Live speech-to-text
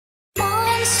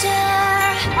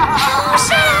How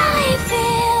should I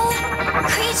feel?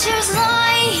 Creatures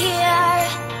lie here,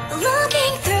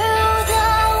 looking through the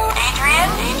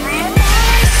Adrian?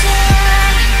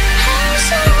 How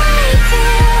should I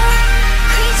feel?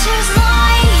 Creatures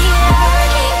lie here,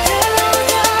 looking through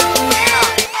the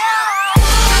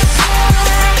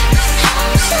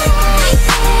How should I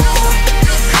feel?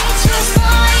 Creatures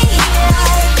lie here,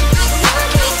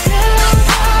 looking through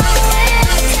the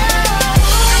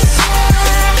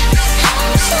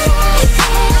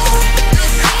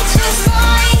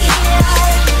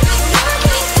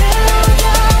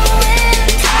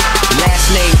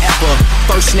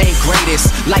First name greatest,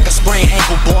 like a sprained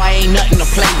ankle, boy, ain't nothing to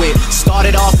play with.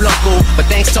 Started off local, but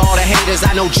thanks to all the haters,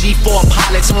 I know G4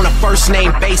 pilots on a first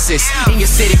name basis. In your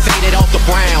city, faded off the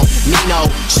ground. Nino,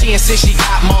 she insists she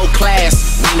got more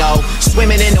class. Nino,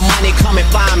 swimming in the money, come and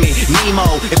find me.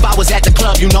 Nemo, if I was at the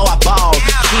club, you know I balled.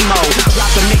 Chemo,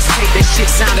 dropped a mixtape, that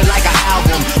shit sounded like an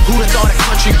album. Who'da thought a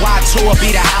countrywide tour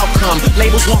be the outcome?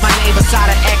 Labels want my name beside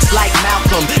an X like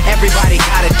Malcolm. Everybody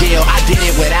got a deal, I did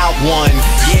it without one.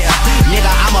 Yeah,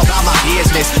 nigga, I'm about my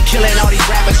business. Killing all these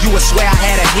rappers, you would swear I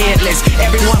had a hit list.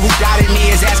 Everyone who doubted me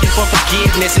is asking for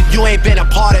forgiveness. If you ain't been a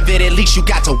part of it, at least you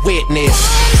got to witness.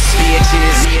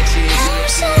 Bitches. How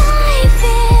should I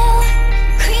feel?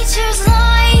 Creatures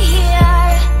lie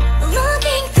here,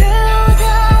 looking through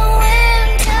the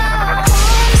window.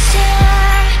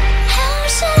 How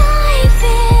should I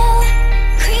feel?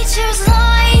 Creatures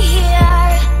lie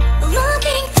here,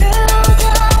 looking through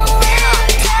the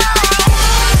window. How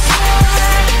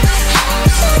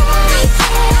should I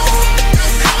feel?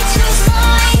 Creatures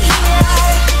lie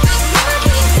here,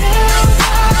 looking through the window.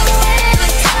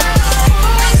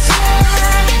 How should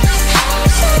I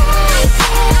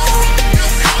feel?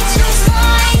 Creatures lie here,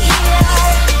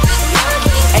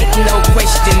 looking Ain't no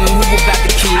question who about the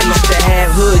key. I used to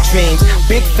have hood dreams,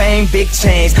 big fame, big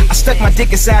change. I stuck my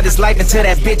dick inside his life until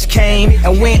that bitch came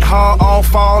and went hard all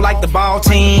fall like the ball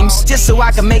teams, just so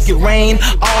I could make it rain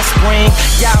all spring.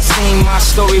 Y'all seen my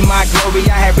story, my glory.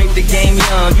 I had raped the game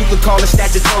young. You could call it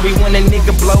statutory when a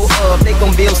nigga blow up. They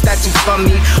gon' build statues for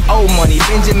me. Old money,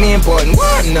 Benjamin Button,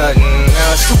 what nothing.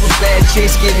 Super bad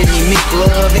chicks giving me meat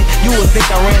loving. You would think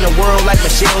I ran the world like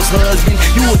Michelle's husband.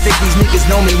 You would think these niggas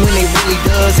know me when they really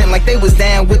doesn't. Like they was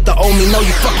down with the old me. No,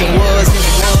 you fucking wasn't.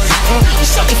 You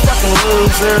suck a fucking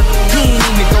loser. He ain't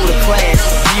even go to class.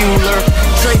 Bueller.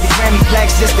 Trade the Grammy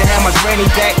plaques just to have my granny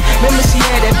back. Remember she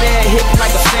had that bad hip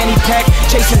like a fanny pack.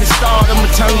 Chasing the star, I'ma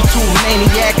turn you to a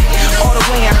maniac. All the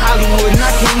way in Hollywood and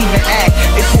I can't even act.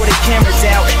 They pull the cameras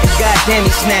out and goddamn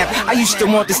it snap. I used to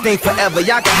want this thing forever,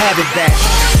 y'all can have it back.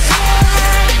 How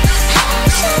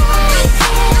should I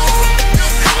feel?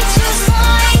 Creatures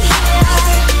lie here,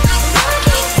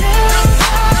 looking through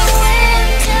the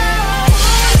window.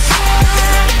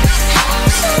 How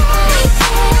should I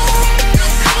feel?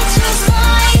 Creatures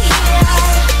lie here,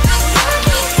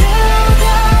 looking through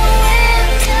the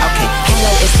window. Okay,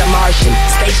 hello, it's the Martian,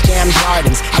 Space Jam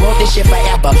Gardens. I want this shit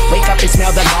forever, wake up and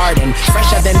smell the garden.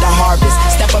 Fresher than the harvest,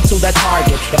 step up to the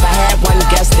target. If I had one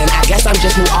guess, then I guess I'm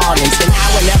just New Orleans. Then I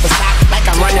would never stop, like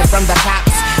I'm running from the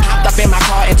cops. Hopped up in my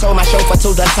car and told my chauffeur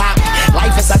to the top.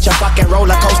 Life is such a fucking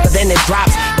roller coaster, then it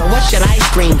drops. But what should I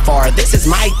scream for? This is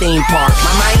my theme park.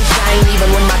 My mind shine even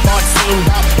when my thoughts seem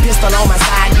dark. Pistol on my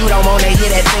side, you don't wanna hear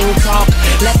that thing talk.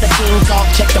 Let the king talk,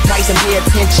 check the price and pay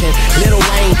attention. Lil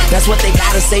Wayne, that's what they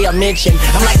gotta say or mention.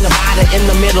 I'm like Nevada in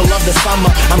the middle of the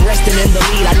summer. I'm resting in the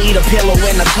lead, I need a pillow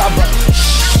and a cover.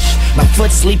 Shh, my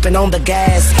foot sleeping on the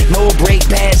gas. No brake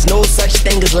pads, no such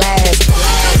thing as last. How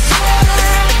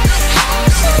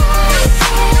should I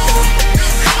feel?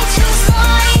 Creatures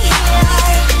lie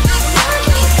here,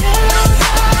 looking through the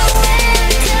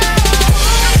window.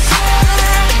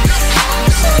 How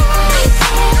should I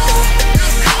feel?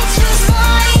 Creatures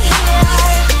lie here,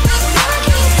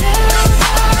 looking through the window.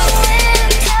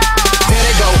 There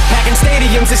they go, packing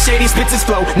stadiums and shady spits his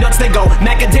flow. Nuts they go,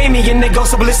 macadamian they go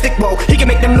so ballistic. Whoa, he can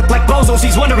make them look like bozos.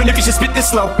 He's wondering if he should spit this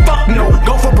slow. Fuck no,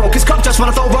 go for broke. His cup just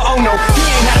runneth over. Oh no, he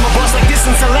ain't had him a boss like this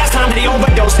since the last time that he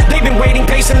overdosed. They've been waiting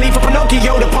patiently for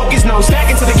Pinocchio to poke his nose. Back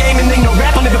into the game and they know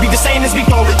rap will never be the same as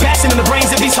before. Passion in the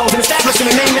brains of these hoes and establishing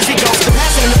the name as he goes. The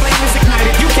passion and the flame is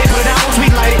ignited. You can't put it out once we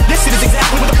light it. This shit is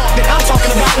exactly what the fuck that I'm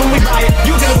talking about when we buy it.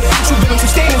 You dealing with true villains who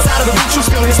stand inside of the root you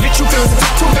spilling. Spit true feelings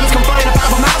until true villains come flying up out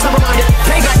of our mouths. Never mind it.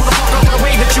 Payback with a fuck up for the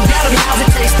way that you got me. How's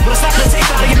it taste? With a slap of the taste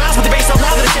out of your mouth with the bass so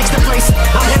loud that it shakes the place.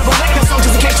 I'm Hannibal Lecter, so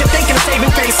just in case you're thinking of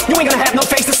saving face, you ain't gonna have no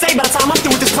face to say by the time I'm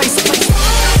through with this place.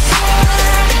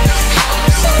 How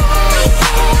should I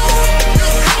feel?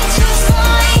 Creatures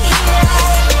lie here,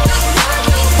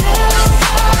 looking through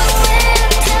the window.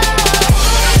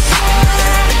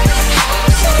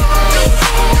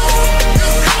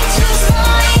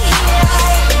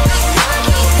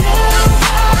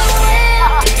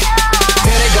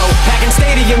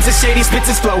 shady spits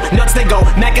his flow. Nuts they go,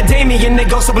 macadamian they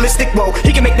go so ballistic. Whoa,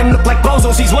 he can make them look like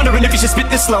bozos. He's wondering if he should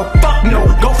spit this slow. Fuck no,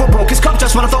 go for broke. His cup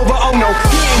just runneth over. Oh no,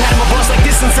 he ain't had him a boss like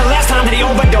this since the last time that he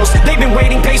overdosed. They've been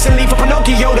waiting patiently for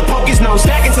Pinocchio to poke his nose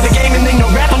back into the game, and they know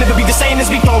rap will never be the same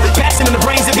as before. Passing in the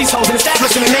brains of these hoes and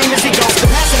establishing a name as he goes. The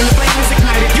passion and the flame is the